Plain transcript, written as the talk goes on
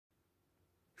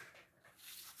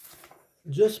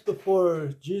just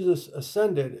before Jesus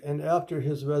ascended and after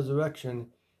his resurrection,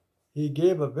 he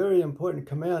gave a very important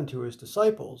command to his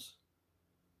disciples.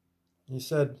 He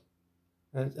said,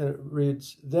 and it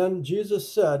reads, then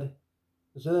Jesus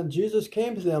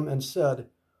came to them and said,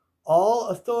 all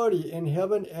authority in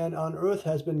heaven and on earth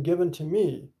has been given to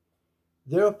me.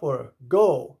 Therefore,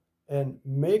 go and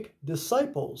make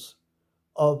disciples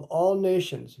of all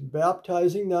nations,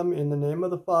 baptizing them in the name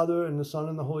of the Father and the Son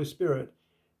and the Holy Spirit,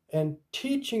 and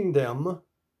teaching them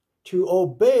to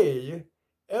obey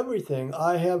everything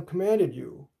I have commanded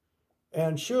you.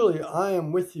 And surely I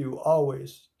am with you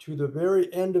always to the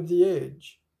very end of the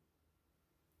age.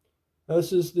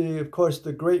 This is, of course,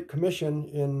 the Great Commission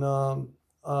in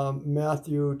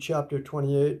Matthew chapter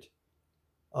 28,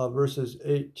 verses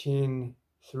 18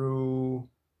 through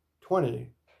 20.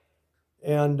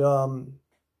 And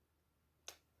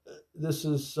this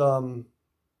is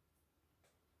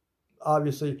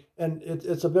obviously, and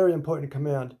it's a very important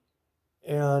command.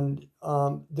 And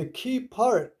the key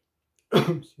part,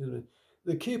 excuse me,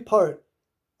 the key part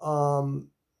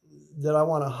that I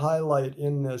want to highlight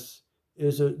in this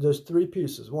is there's three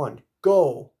pieces. One,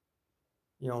 go.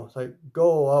 It's like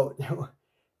go out,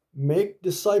 make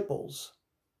disciples.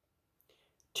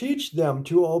 Teach them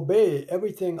to obey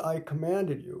everything I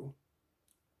commanded you.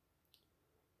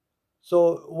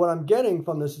 So what I'm getting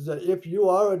from this is that if you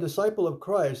are a disciple of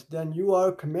Christ, then you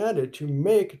are commanded to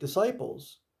make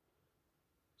disciples.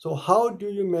 So how do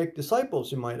you make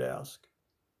disciples, you might ask?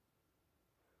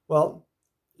 Well,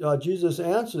 Jesus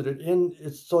answered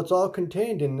it so it's all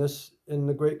contained in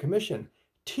the Great Commission.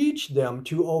 Teach them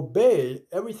to obey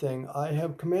everything I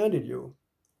have commanded you.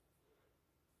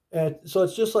 And so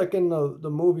it's just like in the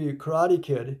movie Karate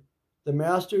Kid. The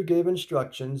master gave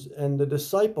instructions and the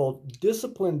disciple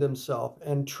disciplined himself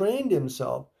and trained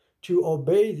himself to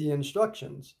obey the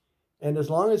instructions. And as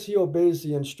long as he obeys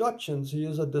the instructions, he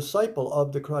is a disciple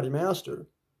of the karate master.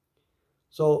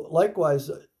 So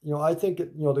likewise, I think,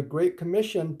 the Great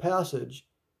Commission passage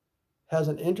has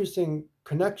an interesting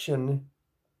connection,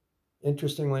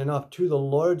 interestingly enough, to the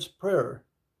Lord's Prayer,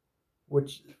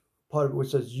 which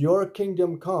says, your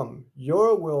kingdom come,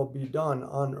 your will be done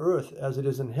on earth as it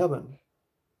is in heaven.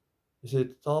 You see,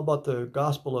 it's all about the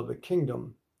gospel of the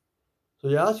kingdom. So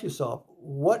you ask yourself,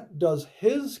 what does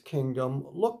his kingdom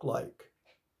look like?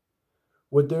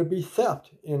 Would there be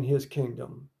theft in his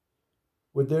kingdom?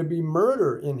 Would there be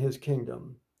murder in his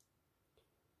kingdom?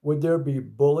 Would there be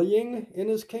bullying in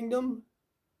his kingdom?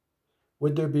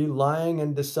 Would there be lying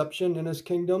and deception in his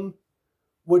kingdom?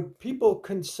 Would people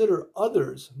consider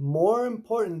others more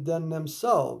important than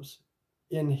themselves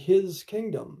in his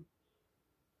kingdom?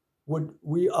 Would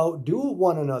we outdo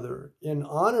one another in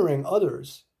honoring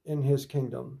others in his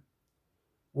kingdom?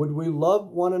 Would we love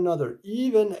one another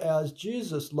even as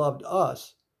Jesus loved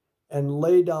us and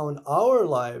lay down our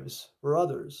lives for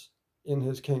others in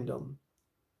his kingdom?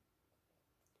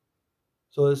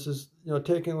 So this is,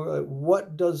 taking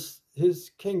what does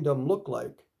his kingdom look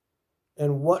like?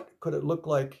 And what could it look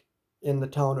like in the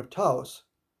town of Taos?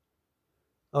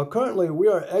 Now, currently, we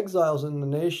are exiles in the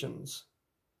nations.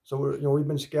 So we've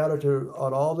been scattered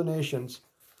throughout all the nations,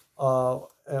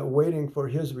 waiting for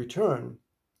his return,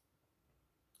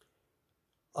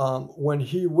 when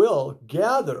he will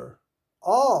gather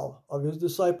all of his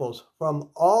disciples from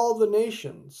all the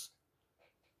nations.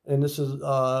 And this is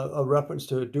a reference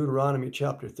to Deuteronomy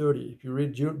chapter 30. If you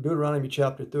read Deuteronomy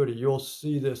chapter 30, you'll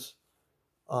see this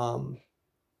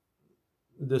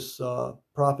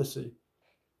prophecy.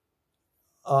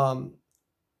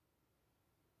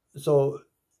 So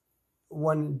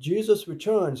when Jesus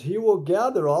returns, he will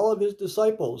gather all of his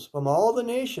disciples from all the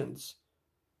nations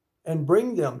and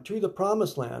bring them to the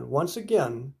promised land once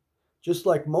again, just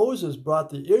like Moses brought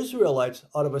the Israelites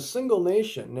out of a single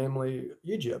nation, namely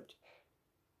Egypt.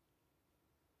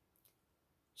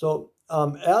 So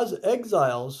as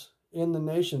exiles in the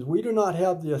nations, we do not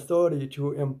have the authority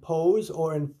to impose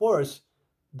or enforce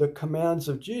the commands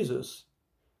of Jesus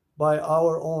by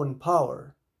our own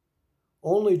power.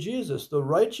 Only Jesus, the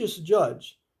righteous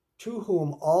judge, to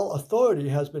whom all authority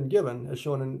has been given, as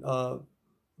shown in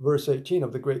verse 18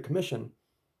 of the Great Commission.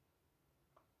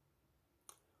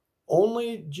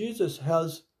 Only Jesus,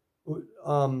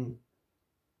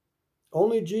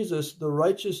 the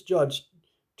righteous judge,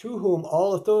 to whom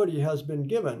all authority has been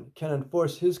given, can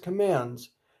enforce his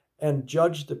commands and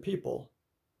judge the people,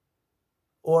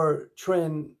 or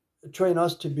train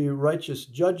us to be righteous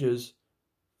judges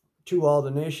to all the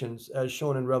nations, as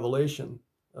shown in Revelation,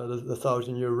 the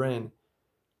 1,000-year reign.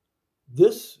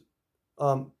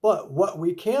 But what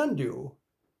we can do,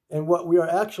 and what we are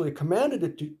actually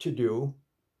commanded to do,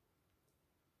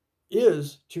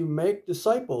 is to make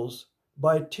disciples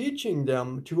by teaching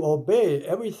them to obey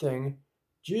everything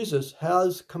Jesus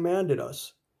has commanded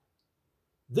us.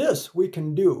 This we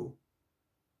can do.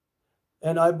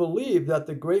 And I believe that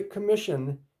the Great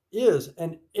Commission is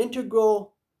an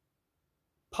integral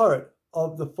part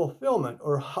of the fulfillment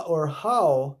or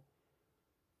how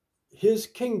his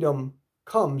kingdom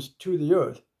comes to the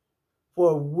earth.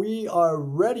 For we are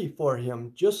ready for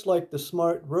him, just like the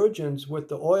smart virgins with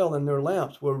the oil in their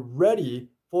lamps were ready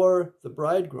for the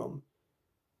bridegroom.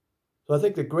 So I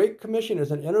think the Great Commission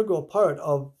is an integral part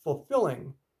of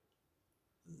fulfilling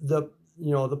the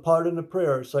part in the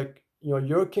prayer. It's like,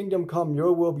 your kingdom come,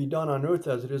 your will be done on earth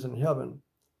as it is in heaven.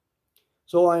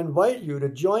 So I invite you to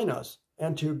join us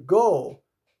and to go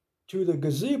to the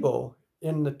gazebo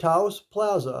in the Taos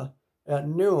Plaza at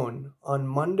noon on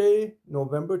Monday,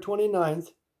 November 29th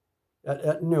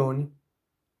at noon,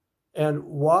 and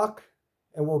walk,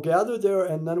 and we'll gather there,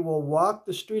 and then we'll walk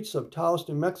the streets of Taos,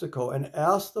 New Mexico, and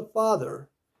ask the Father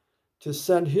to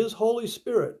send his Holy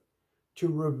Spirit to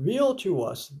reveal to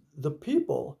us the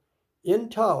people in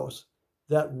Taos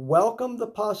that welcome the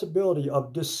possibility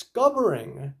of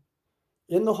discovering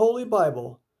in the Holy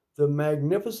Bible the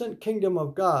magnificent kingdom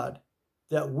of God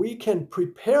that we can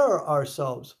prepare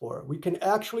ourselves for. We can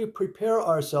actually prepare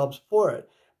ourselves for it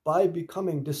by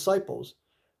becoming disciples,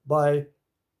 by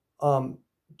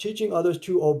teaching others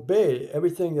to obey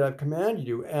everything that I've commanded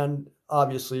you, and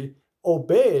obviously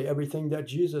obey everything that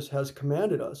Jesus has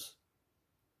commanded us.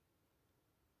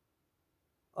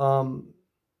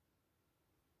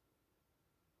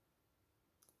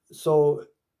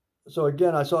 So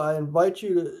again, I invite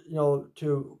you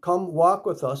to come walk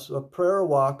with us, a prayer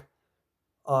walk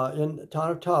in the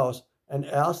town of Taos, and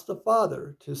ask the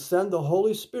Father to send the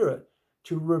Holy Spirit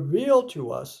to reveal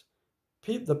to us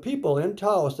the people in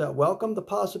Taos that welcome the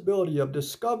possibility of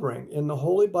discovering in the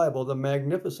Holy Bible the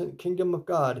magnificent kingdom of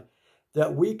God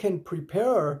that we can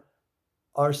prepare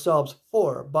ourselves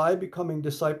for by becoming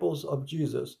disciples of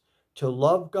Jesus, to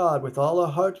love God with all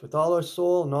our hearts, with all our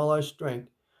soul, and all our strength,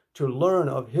 to learn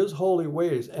of his holy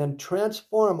ways and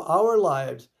transform our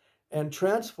lives and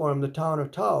transform the town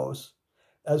of Taos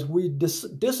as we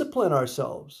discipline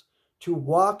ourselves to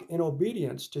walk in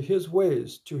obedience to his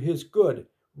ways, to his good,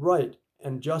 right,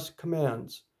 and just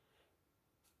commands.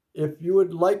 If you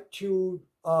would like to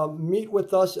meet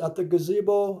with us at the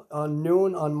gazebo on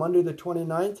noon on Monday the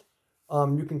 29th,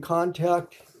 you can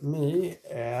contact me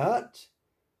at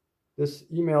this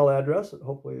email address.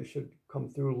 Hopefully it should come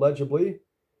through legibly.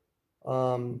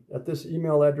 At this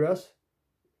email address,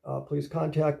 please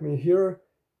contact me here,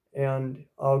 and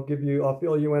I'll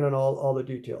fill you in on all the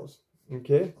details.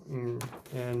 Okay?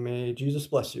 And may Jesus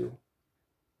bless you.